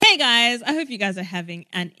guys, I hope you guys are having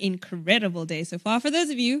an incredible day so far. For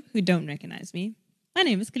those of you who don't recognize me, my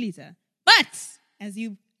name is Kalita. But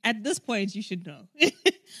at this point, you should know,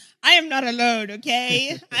 I am not alone,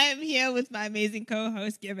 okay? I am here with my amazing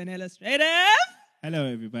co-host, Given Illustrative. Hello,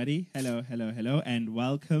 everybody. Hello, and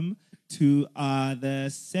welcome to the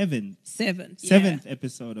seventh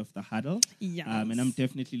episode of the Huddle. Yes. And I'm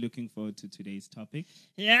definitely looking forward to today's topic.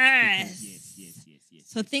 Yes. Yes.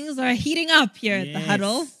 So things are heating up here at the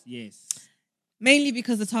Huddle. Yes. Mainly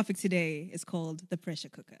because the topic today is called the pressure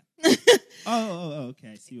cooker. Okay.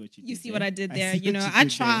 I see what you did. You see what I did there? I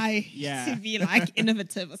try to be like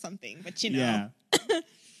innovative or something, but Yeah.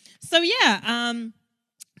 So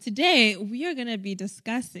today we are going to be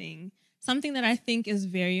discussing something that I think is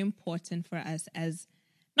very important for us as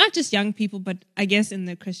not just young people, but I guess in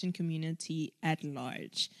the Christian community at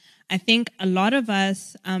large. I think a lot of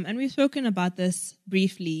us, and we've spoken about this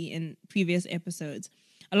briefly in previous episodes,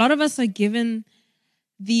 a lot of us are given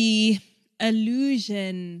the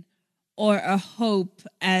illusion or a hope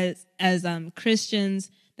as Christians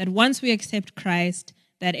that once we accept Christ,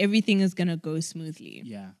 that everything is going to go smoothly.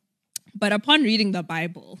 Yeah. But upon reading the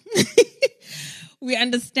Bible, we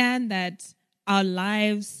understand that our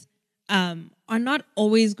lives are not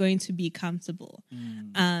always going to be comfortable.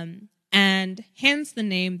 And hence the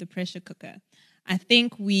name, the pressure cooker. I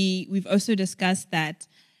think we've also discussed that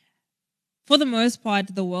for the most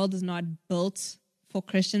part, the world is not built for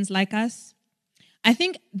Christians like us. I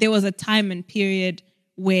think there was a time and period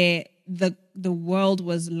where the world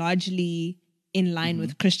was largely in line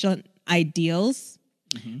with Christian ideals.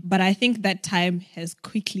 But I think that time has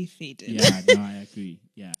quickly faded. Yeah, no, I agree.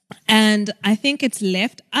 Yeah. And I think it's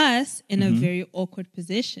left us in a very awkward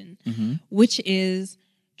position, which is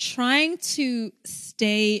trying to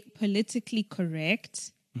stay politically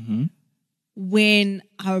correct when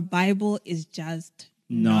our Bible is just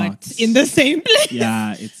not in the same place.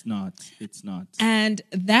 Yeah, it's not. And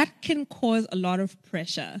that can cause a lot of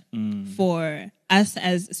pressure for us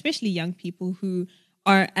as especially young people who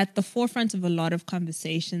are at the forefront of a lot of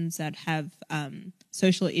conversations that have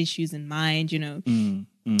social issues in mind,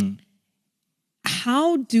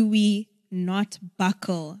 How do we not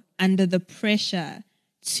buckle under the pressure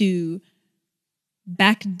to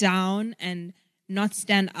back down and not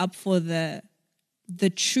stand up for the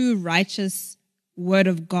true righteous word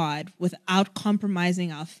of God without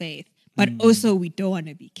compromising our faith? But also we don't want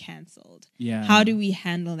to be canceled. Yeah. How do we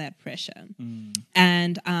handle that pressure?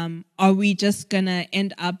 And are we just going to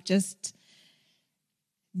end up just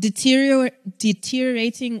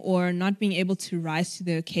deteriorating or not being able to rise to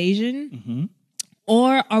the occasion?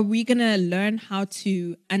 Or are we going to learn how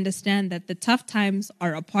to understand that the tough times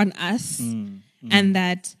are upon us and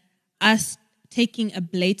that us taking a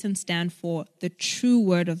blatant stand for the true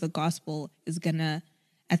word of the gospel is going to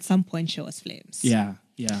at some point show us flames? Yeah.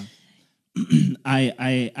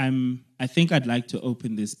 I think I'd like to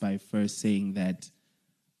open this by first saying that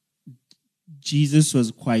Jesus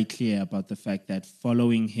was quite clear about the fact that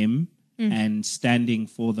following him and standing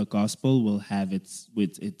for the gospel will have its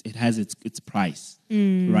price,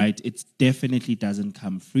 right? It definitely doesn't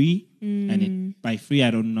come free, and by free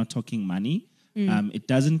I'm not talking money. It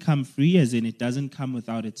doesn't come free, as in it doesn't come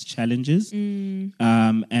without its challenges,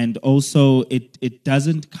 and also it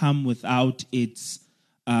doesn't come without its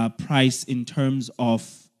price in terms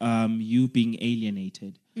of you being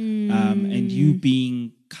alienated and you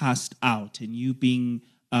being cast out and you being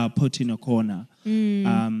put in a corner.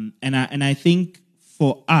 And I think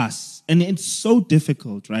for us, and it's so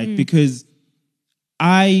difficult, right? Because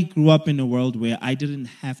I grew up in a world where I didn't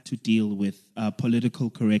have to deal with political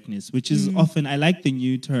correctness, which is often, I like the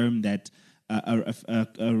new term that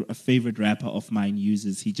a favorite rapper of mine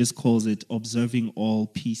uses. He just calls it observing all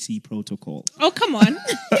PC protocol. Oh, come on.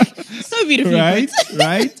 So beautiful.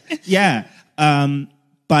 Right? Yeah.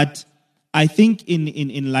 But I think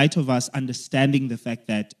in light of us understanding the fact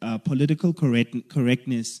that political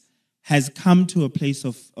correctness has come to a place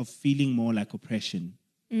of feeling more like oppression.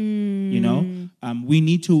 We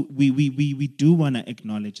do want to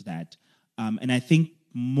acknowledge that. And I think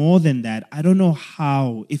more than that, I don't know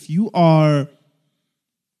how, if you are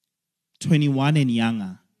 21 and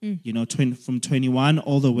younger, from 21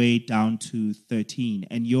 all the way down to 13,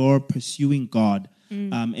 and you're pursuing God,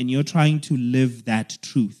 and you're trying to live that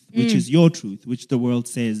truth, which is your truth, which the world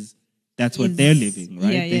says that's what they're living,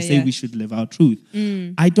 right? They say we should live our truth.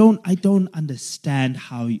 I don't understand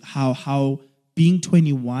how being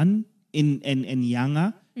 21 and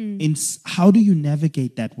younger, how do you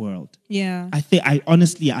navigate that world? Yeah. I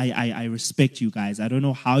honestly respect you guys. I don't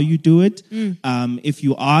know how you do it. If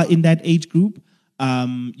you are in that age group,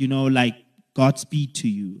 Godspeed to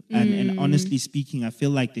you. And honestly speaking, I feel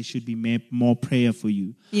like there should be more prayer for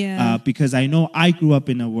you. Yeah. Because I know I grew up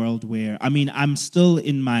in a world where, I mean, I'm still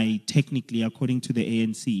in my, technically, according to the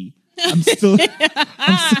ANC, I'm still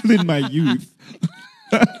in my youth.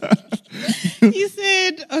 You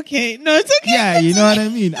said, okay. No, it's okay. Yeah, you know what I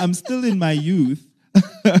mean? I'm still in my youth.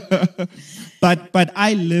 But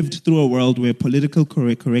I lived through a world where political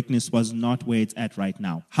correctness was not where it's at right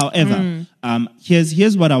now. However,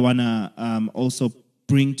 here's what I want to also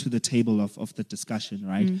bring to the table of the discussion,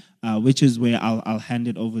 right? Which is where I'll hand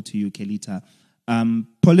it over to you, Kelita.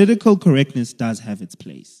 Political correctness does have its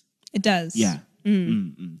place. It does. Yeah.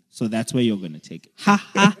 So that's where you're going to take it. Ha,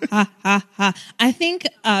 ha, ha, ha, ha. I think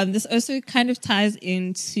this also kind of ties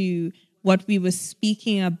into what we were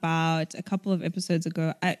speaking about a couple of episodes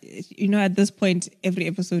ago. At this point, every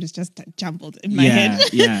episode is just jumbled in my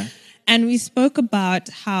head. Yeah. And we spoke about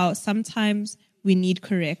how sometimes we need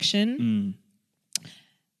correction,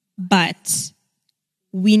 but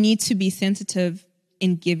we need to be sensitive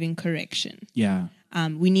in giving correction. Yeah.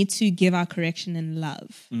 We need to give our correction in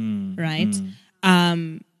love, right?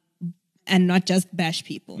 And not just bash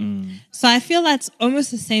people. So I feel that's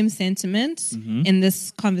almost the same sentiment in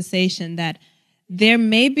this conversation, that there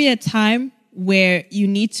may be a time where you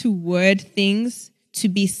need to word things to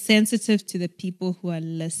be sensitive to the people who are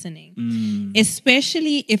listening,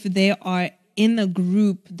 especially if they are in a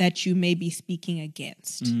group that you may be speaking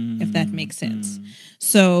against, if that makes sense.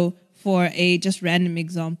 So for a just random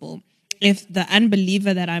example, if the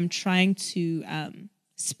unbeliever that I'm trying to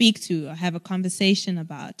speak to or have a conversation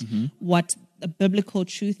about what the biblical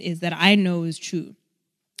truth is that I know is true,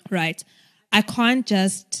 right? I can't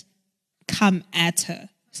just come at her.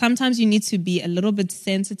 Sometimes you need to be a little bit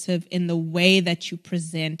sensitive in the way that you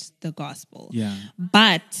present the gospel. Yeah.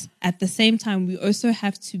 But at the same time, we also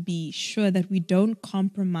have to be sure that we don't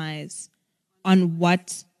compromise on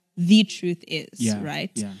what the truth is,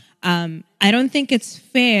 right? Yeah. I don't think it's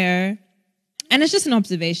fair. And it's just an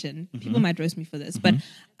observation. People might roast me for this. But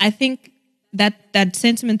I think that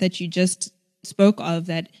sentiment that you just spoke of,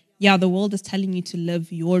 that, the world is telling you to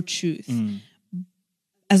live your truth,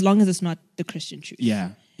 as long as it's not the Christian truth.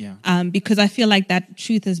 Yeah. Because I feel like that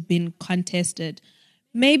truth has been contested.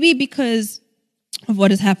 Maybe because of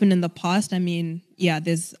what has happened in the past. I mean,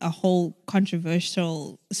 there's a whole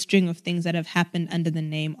controversial string of things that have happened under the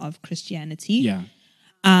name of Christianity. Yeah.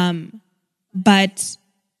 But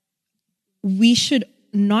we should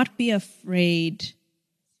not be afraid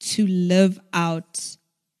to live out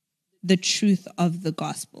the truth of the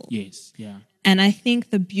gospel. Yes, yeah. And I think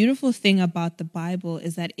the beautiful thing about the Bible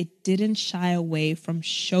is that it didn't shy away from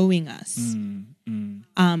showing us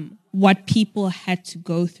what people had to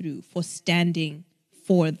go through for standing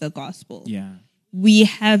for the gospel. Yeah. We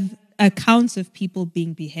have accounts of people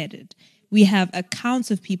being beheaded. We have accounts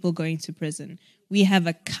of people going to prison. We have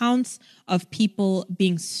accounts of people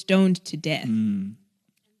being stoned to death. And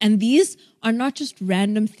these are not just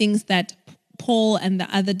random things that Paul and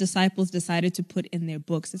the other disciples decided to put in their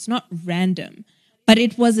books. It's not random, but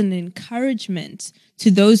it was an encouragement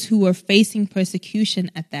to those who were facing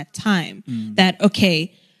persecution at that time, that,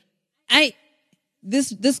 okay,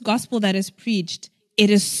 this gospel that is preached, it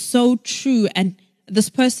is so true. And this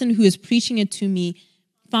person who is preaching it to me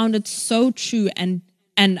found it so true and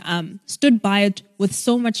stood by it with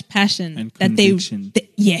so much passion and that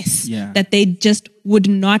that they just would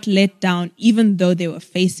not let down, even though they were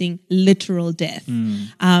facing literal death.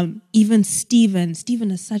 Even Stephen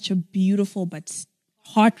is such a beautiful but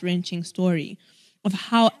heart-wrenching story of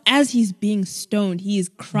how, as he's being stoned, he is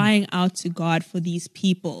crying out to God for these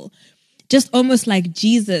people, just almost like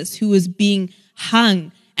Jesus, who was being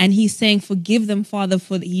hung. And he's saying, forgive them, Father,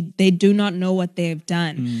 for they do not know what they have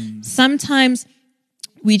done. Sometimes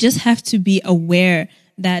we just have to be aware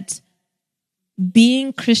that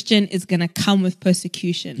being Christian is going to come with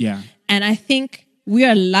persecution. Yeah. And I think we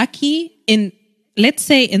are lucky let's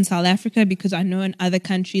say in South Africa, because I know in other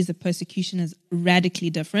countries the persecution is radically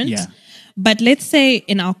different. Yeah. But let's say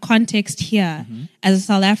in our context here, as a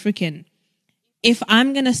South African, if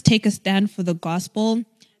I'm going to take a stand for the gospel,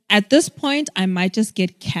 at this point, I might just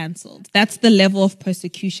get canceled. That's the level of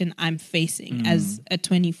persecution I'm facing as a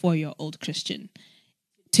 24-year-old Christian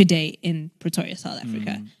today in Pretoria, South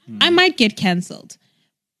Africa. I might get cancelled.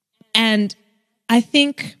 And I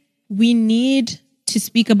think we need to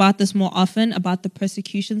speak about this more often, about the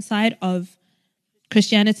persecution side of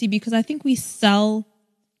Christianity, because I think we sell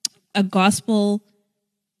a gospel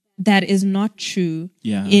that is not true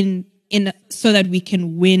so that we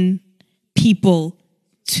can win people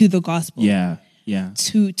to the gospel,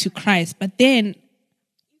 to Christ. But then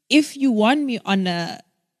if you want me on a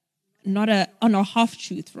on a half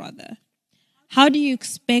truth rather, how do you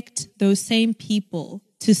expect those same people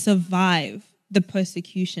to survive the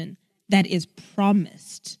persecution that is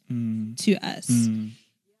promised to us?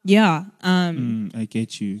 Yeah. I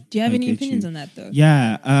get you. Do you have any opinions on that though?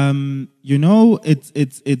 Yeah.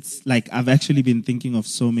 It's like I've actually been thinking of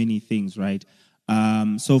so many things, right?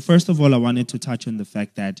 So first of all, I wanted to touch on the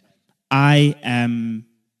fact that I am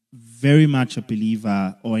very much a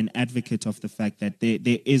believer or an advocate of the fact that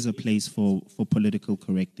there is a place for political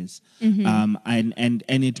correctness. And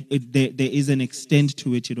there is an extent to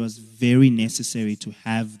which it was very necessary to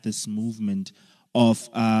have this movement of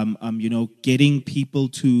getting people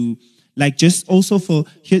to like just also for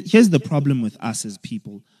here's the problem with us as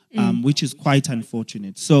people, which is quite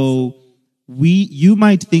unfortunate. So you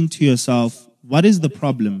might think to yourself, what is the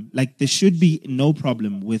problem? Like there should be no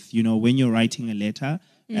problem with when you're writing a letter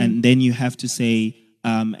and then you have to say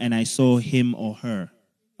and I saw him or her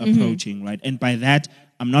approaching, right? And by that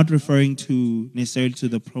I'm not referring to necessarily to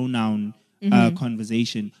the pronoun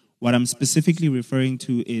conversation. What I'm specifically referring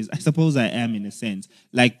to is, I suppose I am in a sense,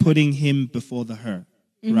 like putting him before the her,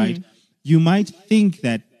 right? You might think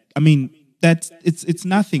that, I mean, that it's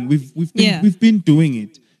nothing. We've been doing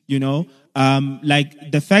it,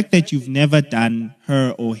 like the fact that you've never done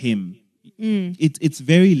her or him, it's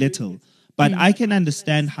very little. But I can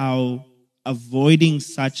understand how avoiding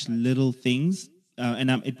such little things,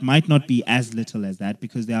 and it might not be as little as that,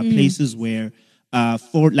 because there are places where,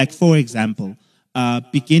 for example,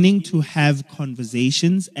 beginning to have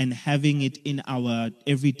conversations and having it in our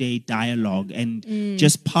everyday dialogue and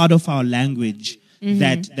just part of our language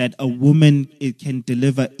that a woman can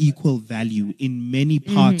deliver equal value in many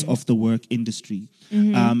parts of the work industry.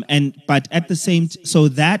 But at the same so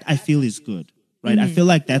that I feel is good. Right, I feel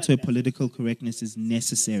like that's where political correctness is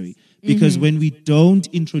necessary, because when we don't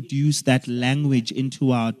introduce that language into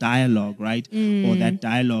our dialogue, right, or that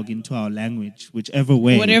dialogue into our language, whichever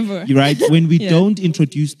way, whatever, right, when we don't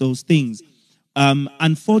introduce those things,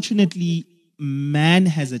 unfortunately, man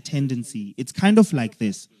has a tendency. It's kind of like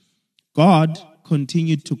this: God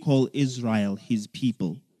continued to call Israel His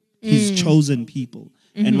people, His chosen people,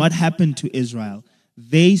 and what happened to Israel?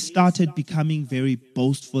 They started becoming very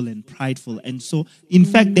boastful and prideful. And so, in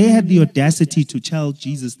fact, they had the audacity to tell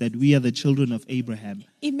Jesus that we are the children of Abraham.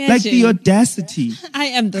 Imagine. Like the audacity. I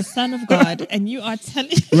am the son of God, and you are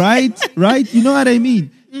telling Right. You know what I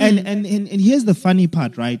mean? And here's the funny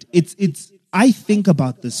part, right? I think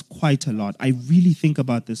about this quite a lot. I really think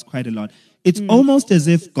about this quite a lot. It's almost as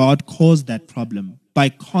if God caused that problem by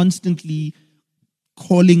constantly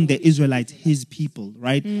calling the Israelites His people,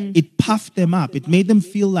 right? It puffed them up. It made them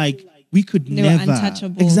feel like we could they never. were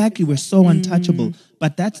untouchable. Exactly, we're so untouchable.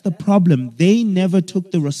 But that's the problem. They never took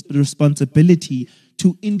the responsibility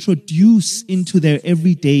to introduce into their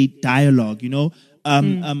everyday dialogue, the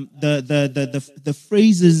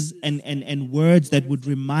phrases and words that would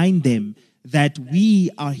remind them that we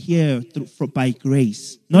are here by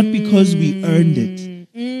grace, not because we earned it.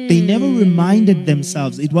 They never reminded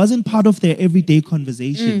themselves. It wasn't part of their everyday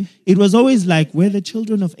conversation. It was always like, we're the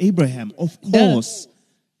children of Abraham, of course.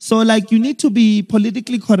 So like, you need to be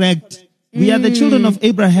politically correct. We are the children of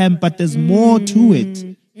Abraham, but there's more to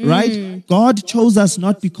it, right? God chose us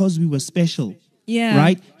not because we were special,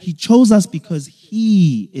 right? He chose us because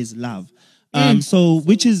He is love. So,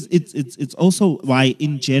 which is, it's also why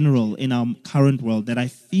in general, in our current world, that I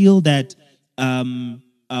feel that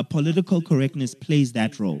political correctness plays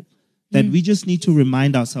that role. That we just need to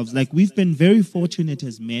remind ourselves, like we've been very fortunate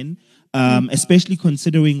as men, especially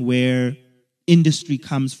considering where industry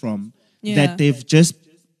comes from, that they've just,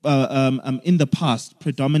 in the past,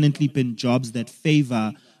 predominantly been jobs that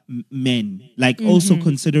favor men. Like also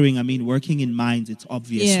considering, working in mines, it's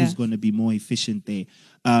obvious who's going to be more efficient there.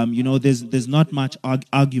 There's not much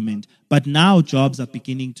argument, but now jobs are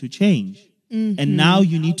beginning to change. And now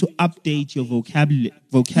you need to update your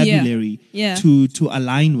vocabulary to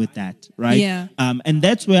align with that, right? And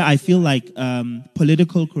that's where I feel like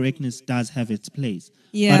political correctness does have its place.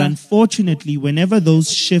 But unfortunately, whenever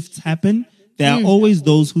those shifts happen, there are always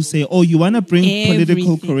those who say, oh, you want to bring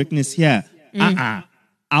political correctness here? I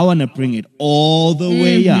want to bring it all the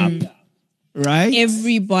way up. Right?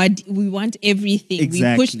 Everybody, we want everything.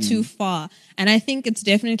 Exactly. We push too far. And I think it's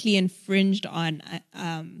definitely infringed on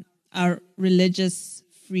our religious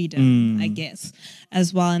freedom, I guess,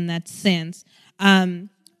 as well in that sense.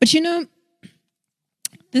 But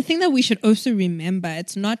the thing that we should also remember,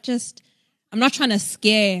 it's not just, I'm not trying to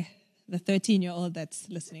scare the 13-year-old that's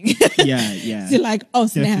listening. Yeah. So like, oh,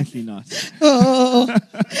 snap. Definitely not. Oh,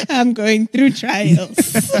 I'm going through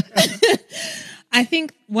trials. I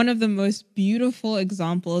think one of the most beautiful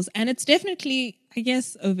examples, and it's definitely, I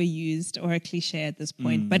guess, overused or a cliche at this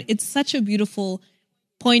point, but it's such a beautiful,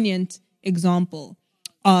 poignant example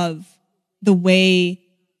of the way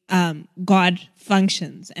God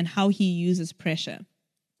functions and how he uses pressure.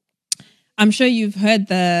 I'm sure you've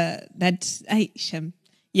heard I'm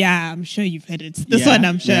sure you've heard it. This one,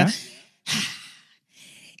 I'm sure. Yeah.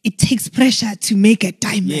 It takes pressure to make a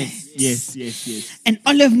diamond. Yes. And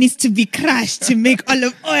olive needs to be crushed to make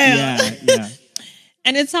olive oil. Yeah.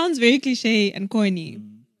 And it sounds very cliche and corny,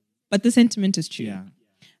 but the sentiment is true. Yeah.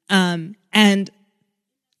 And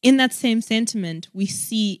in that same sentiment, we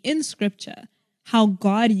see in Scripture how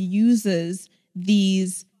God uses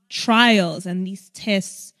these trials and these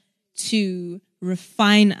tests to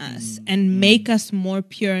refine us and make us more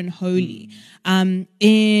pure and holy.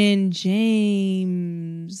 In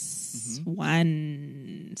James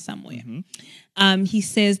 1 somewhere, he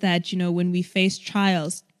says that, when we face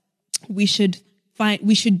trials, we should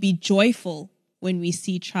be joyful when we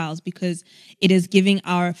see trials because it is giving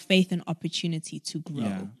our faith an opportunity to grow.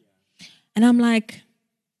 Yeah. And I'm like,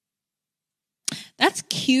 that's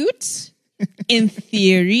cute in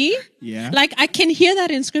theory. Yeah. Like I can hear that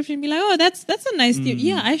in scripture and be like, oh, that's a nice theory.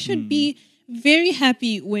 Yeah, I should be very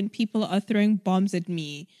happy when people are throwing bombs at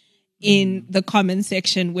me in the comment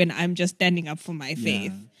section when I'm just standing up for my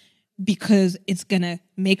faith because it's going to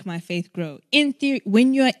make my faith grow. In theory,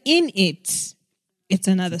 when you're in it, it's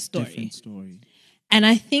another story. Different story. And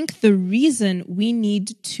I think the reason we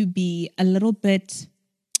need to be a little bit,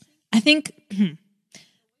 I think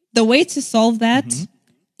the way to solve that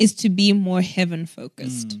is to be more heaven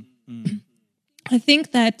focused. I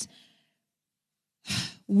think that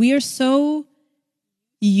we are so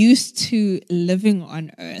used to living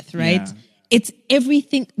on earth, right? Yeah. It's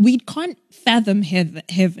everything. We can't fathom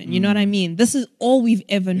heaven. You know what I mean? This is all we've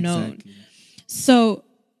ever known. Exactly. So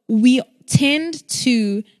we tend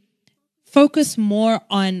to focus more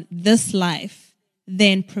on this life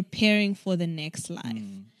than preparing for the next life.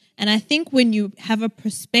 And I think when you have a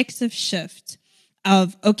perspective shift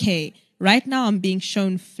of, okay, right now I'm being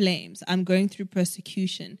shown flames, I'm going through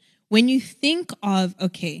persecution. When you think of,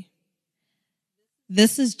 okay,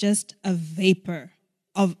 this is just a vapor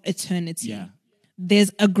of eternity. Yeah.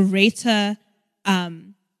 There's a greater,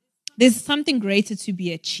 there's something greater to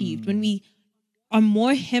be achieved. When we are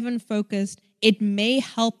more heaven focused, it may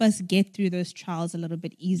help us get through those trials a little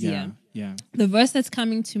bit easier. Yeah. The verse that's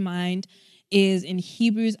coming to mind is in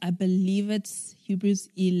Hebrews, I believe it's Hebrews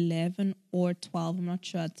 11 or 12. I'm not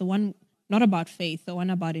sure. It's the one not about faith, the one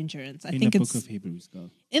about endurance. I think it's in the book of Hebrews, girl.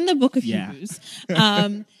 In the book of Hebrews.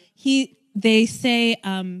 They say,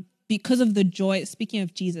 because of the joy, speaking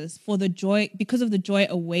of Jesus, because of the joy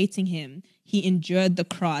awaiting him, he endured the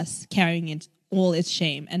cross, carrying it all its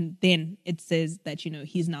shame. And then it says that,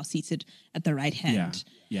 he's now seated at the right hand,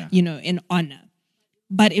 in honor.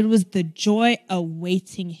 But it was the joy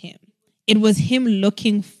awaiting him. It was him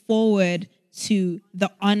looking forward to the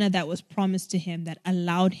honor that was promised to him that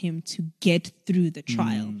allowed him to get through the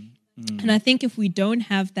trial. And I think if we don't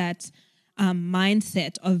have that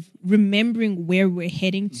mindset of remembering where we're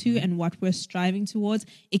heading to and what we're striving towards,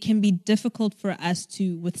 it can be difficult for us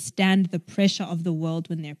to withstand the pressure of the world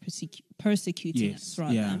when they're persecuting us,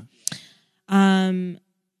 rather.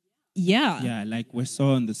 Yeah, like we're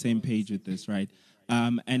so on the same page with this, right?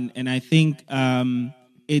 And I think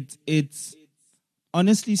it's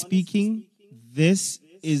honestly speaking, this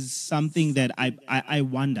is something that I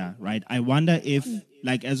wonder, right? I wonder if,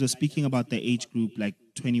 like, as we're speaking about the age group, like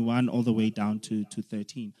 21 all the way down to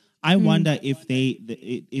 13, I wonder if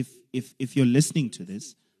if you're listening to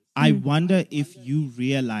this, I wonder if you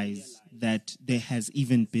realize that there has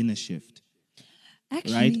even been a shift.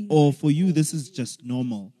 Actually, right? Or for you, this is just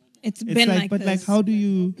normal. It's been like but this. like, how do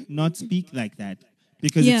you not speak like that?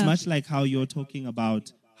 Because it's much like how you're talking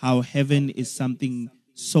about how heaven is something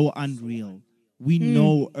so unreal. We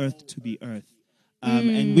know earth to be earth.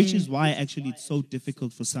 And which is why actually it's so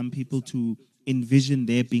difficult for some people to envision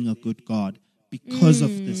there being a good God because of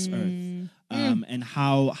this earth. And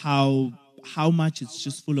how much it's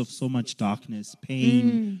just full of so much darkness,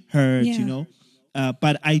 pain, hurt,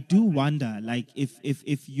 but I do wonder, like,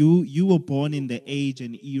 if you were born in the age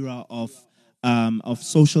and era of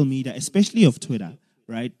social media, especially of Twitter,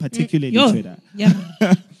 right? Particularly Twitter. Yeah.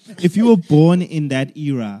 If you were born in that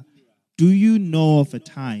era, do you know of a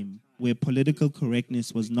time where political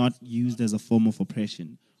correctness was not used as a form of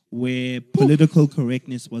oppression, where political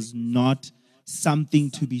correctness was not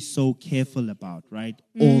something to be so careful about, right?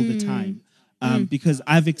 All the time. Because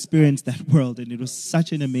I've experienced that world, and it was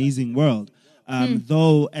such an amazing world.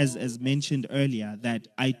 Though, as mentioned earlier, that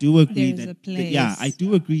I do agree There's a that, place. I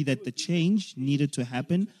do agree that the change needed to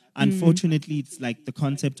happen. Unfortunately, it's like the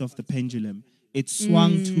concept of the pendulum. It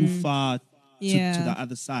swung too far to the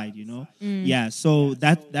other side, you know? Yeah, so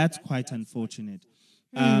that's quite unfortunate.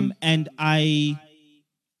 And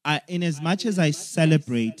in as much as I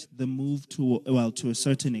celebrate the move to a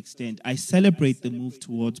certain extent, I celebrate the move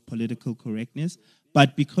towards political correctness.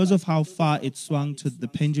 But because of how far the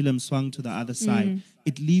pendulum swung to the other side,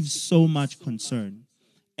 it leaves so much concern.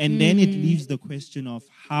 And then it leaves the question of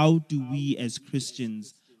how do we as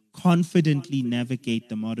Christians confidently navigate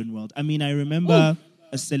the modern world? I mean, I remember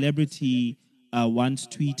a celebrity once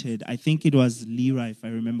tweeted, I think it was Lyra, if I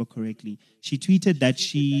remember correctly. She tweeted that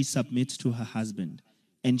she submits to her husband.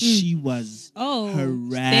 And she was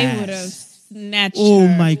harassed. They would have snatched Oh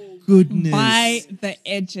her my goodness. by the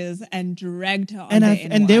edges and dragged her on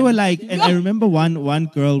And they were like, and I remember one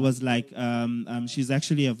girl was like, she's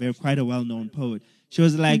actually quite a well-known poet. She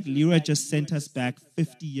was like, Lyra just sent us back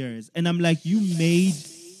 50 years. And I'm like, you made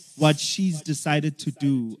what she's decided to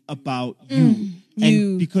do about you.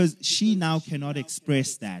 And because she now cannot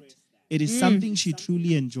express that. It is something she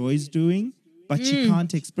truly enjoys doing, but she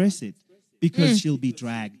can't express it because she'll be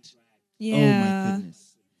dragged. Yeah. Oh my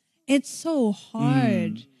goodness. It's so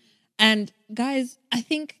hard. And guys, I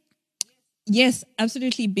think, yes,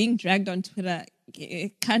 absolutely being dragged on Twitter,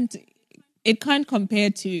 it can't compare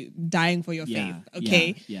to dying for your faith,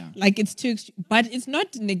 okay? Yeah. Like, it's too extreme. But it's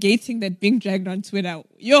not negating that being dragged on Twitter.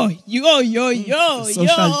 Social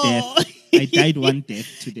death. I died one death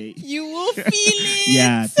today. You will feel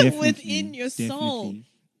it within your soul.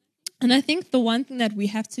 And I think the one thing that we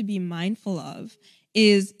have to be mindful of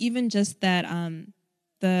is even just that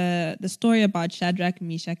the story about Shadrach,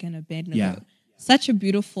 Meshach, and Abednego. Yeah. Such a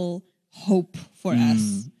beautiful hope for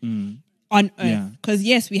us on earth. Because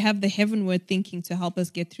yes, we have the heavenward thinking to help us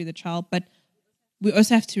get through the trial, but we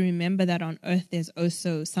also have to remember that on earth there's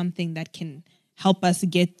also something that can help us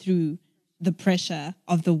get through the pressure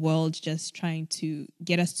of the world just trying to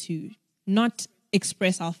get us to not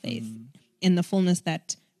express our faith in the fullness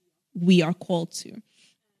that we are called to.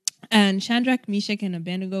 And Shadrach, Meshach, and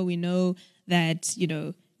Abednego, we know that,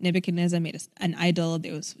 Nebuchadnezzar made an idol.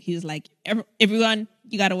 He was like, everyone,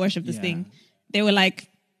 you got to worship this thing. They were like,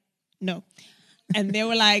 no. And they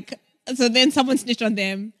were like, so then someone snitched on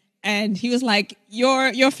them. And he was like,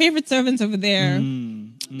 your favorite servants over there,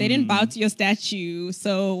 they didn't bow to your statue.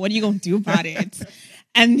 So what are you going to do about it?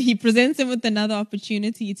 And he presents him with another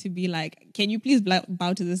opportunity to be like, can you please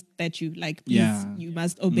bow to this statue? Like, please, you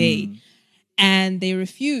must obey. And they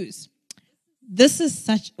refuse. This is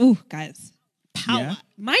such, guys, power. Yeah.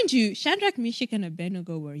 Mind you, Shadrach, Meshach, and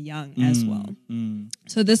Abednego were young as well.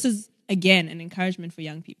 So this is, again, an encouragement for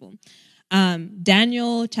young people.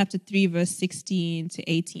 Daniel chapter 3, verse 16 to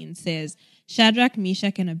 18 says, Shadrach,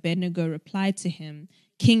 Meshach, and Abednego replied to him,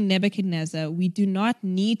 King Nebuchadnezzar, we do not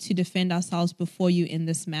need to defend ourselves before you in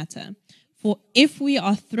this matter. For if we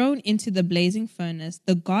are thrown into the blazing furnace,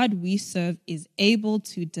 the God we serve is able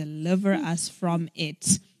to deliver us from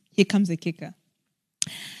it. Here comes the kicker.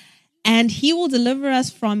 And he will deliver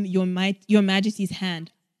us from your majesty's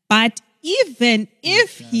hand. But even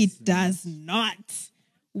if he does not,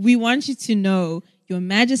 we want you to know, your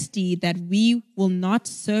majesty, that we will not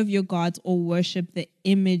serve your gods or worship the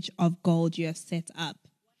image of gold you have set up.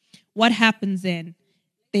 What happens then?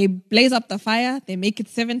 They blaze up the fire. They make it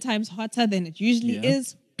 7 times hotter than it usually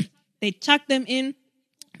is. They chuck them in.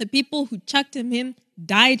 The people who chucked them in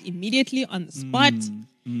died immediately on the spot.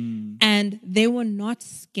 And they were not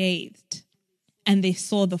scathed. And they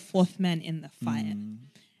saw the 4th man in the fire.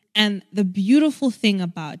 And the beautiful thing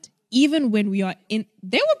about, even when we are in,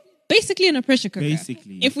 they were basically in a pressure cooker.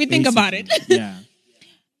 If we think about it.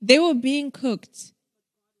 They were being cooked,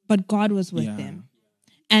 but God was with them.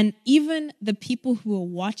 And even the people who were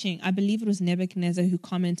watching, I believe it was Nebuchadnezzar who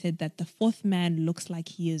commented that the 4th man looks like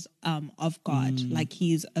he is of God, like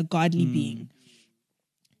he's a godly being.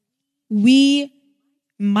 We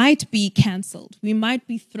might be cancelled. We might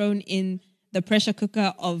be thrown in the pressure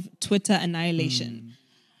cooker of Twitter annihilation.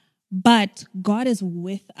 But God is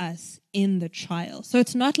with us in the trial. So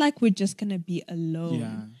it's not like we're just going to be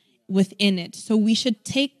alone within it. So we should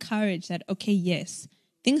take courage that, okay, yes,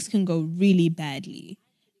 things can go really badly.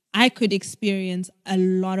 I could experience a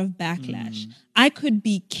lot of backlash. I could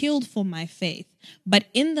be killed for my faith. But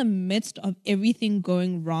in the midst of everything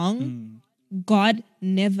going wrong, God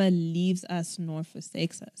never leaves us nor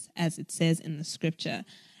forsakes us, as it says in the scripture.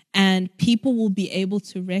 And people will be able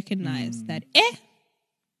to recognize that,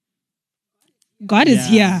 God is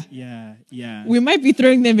here. We might be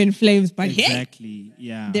throwing them in flames, but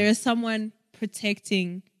there is someone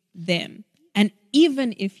protecting them. And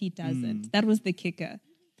even if he doesn't, that was the kicker.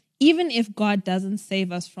 Even if God doesn't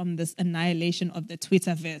save us from this annihilation of the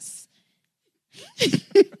Twitterverse.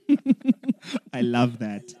 I love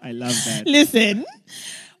that. Listen,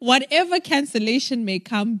 whatever cancellation may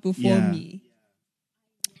come before me,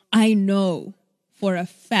 I know for a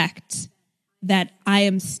fact that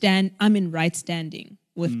I'm in right standing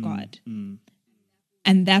with God.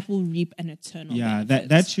 And that will reap an eternal benefit.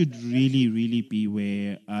 that should really, really be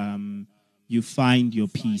where you find your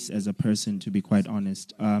peace as a person, to be quite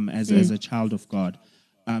honest, as a child of God.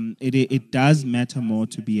 It does matter more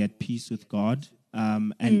to be at peace with God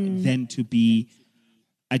and then to be,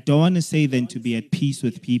 I don't want to say then to be at peace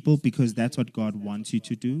with people, because that's what God wants you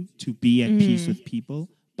to do, to be at peace with people,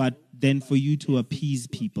 but then for you to appease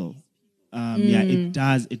people. It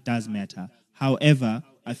does matter. However,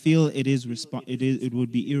 I feel it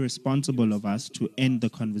would be irresponsible of us to end the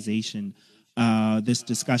conversation, this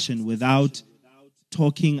discussion, without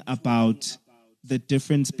talking about the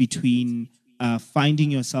difference between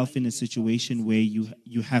finding yourself in a situation where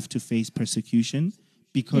you have to face persecution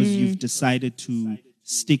because you've decided to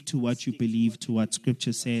stick to what you believe, to what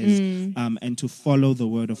Scripture says, and to follow the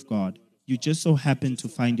Word of God. You just so happen to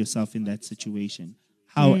find yourself in that situation.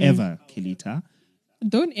 However, Kelita,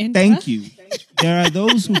 don't enter. Thank you. There are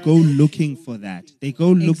those who go looking for that. They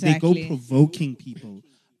go They go provoking people.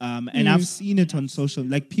 And I've seen it on social.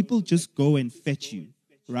 Like, people just go and fetch you,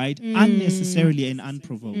 right? Unnecessarily and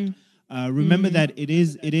unprovoked. Remember that it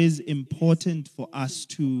is important for us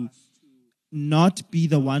to not be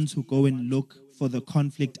the ones who go and look for the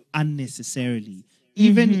conflict unnecessarily.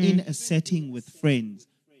 Even in a setting with friends.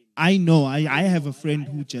 I know I have a friend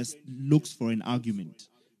who just looks for an argument.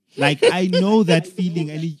 Like, I know that feeling,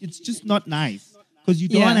 and it's just not nice because you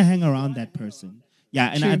don't want to hang around that person.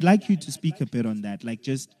 Yeah, and I'd like you to speak a bit on that, like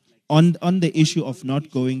just on the issue of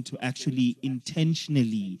not going to actually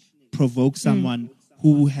intentionally provoke someone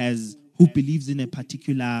who believes in a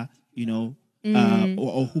particular,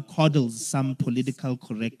 or who coddles some political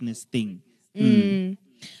correctness thing.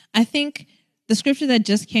 I think the scripture that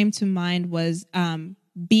just came to mind was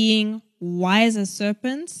being wise as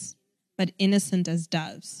serpents, but innocent as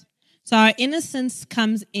doves. So our innocence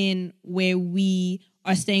comes in where we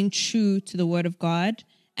are staying true to the word of God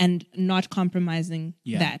and not compromising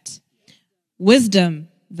that. Wisdom,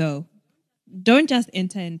 though, don't just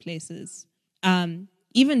enter in places.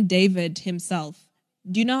 Even David himself,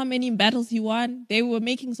 do you know how many battles he won? They were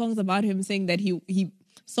making songs about him saying that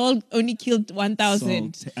Saul only killed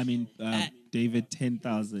 1,000. David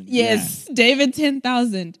 10,000. Yes, David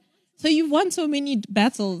 10,000. So you've won so many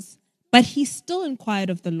battles, but he still inquired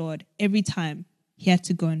of the Lord every time he had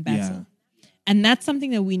to go in battle. And that's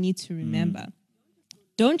something that we need to remember.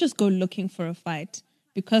 Don't just go looking for a fight,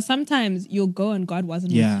 because sometimes you'll go and God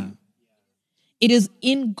wasn't with you. It is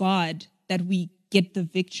in God that we get the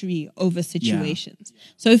victory over situations.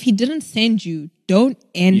 So if he didn't send you, don't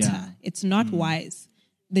enter. It's not wise.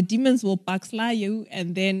 The demons will backslide you,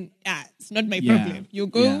 and then it's not my problem. You'll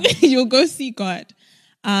go, you'll go see God.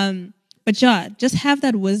 But just have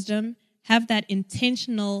that wisdom, have that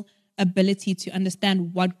intentional ability to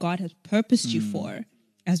understand what God has purposed you for,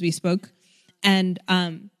 as we spoke, and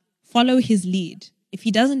follow his lead. If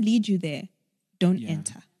he doesn't lead you there, don't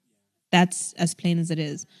enter. That's as plain as it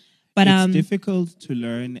is. But it's difficult to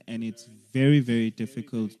learn, and it's very, very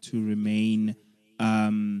difficult to remain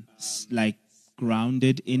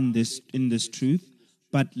grounded in this truth.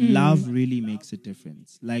 But love really makes a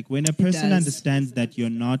difference. Like, when a person understands that you're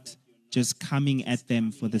not just coming at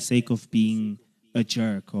them for the sake of being a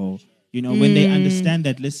jerk, or when they understand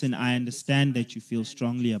that, listen, I understand that you feel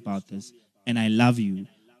strongly about this, and I love you,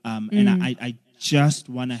 and I just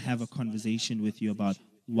want to have a conversation with you about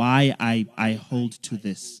why I hold to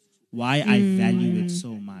this, why I value it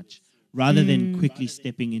so much. Rather than quickly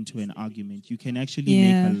stepping into an argument, you can actually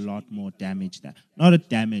make a lot more damage. Not a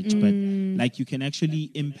damage, but like, you can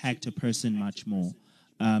actually impact a person much more.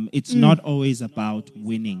 It's not always about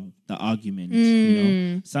winning the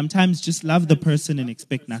argument. Sometimes just love the person and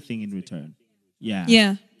expect nothing in return.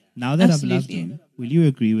 Yeah. Now that I've loved you, will you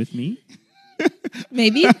agree with me?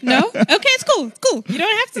 Maybe. No? Okay, it's cool. You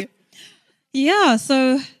don't have to. Yeah,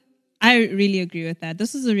 so I really agree with that.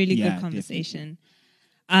 This is a really good conversation.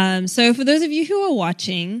 So for those of you who are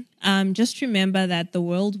watching, just remember that the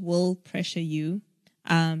world will pressure you.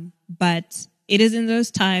 But it is in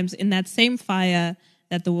those times, in that same fire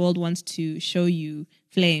that the world wants to show you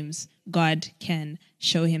flames, God can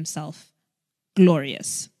show himself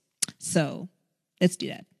glorious. So let's do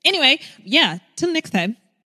that. Anyway, till next time.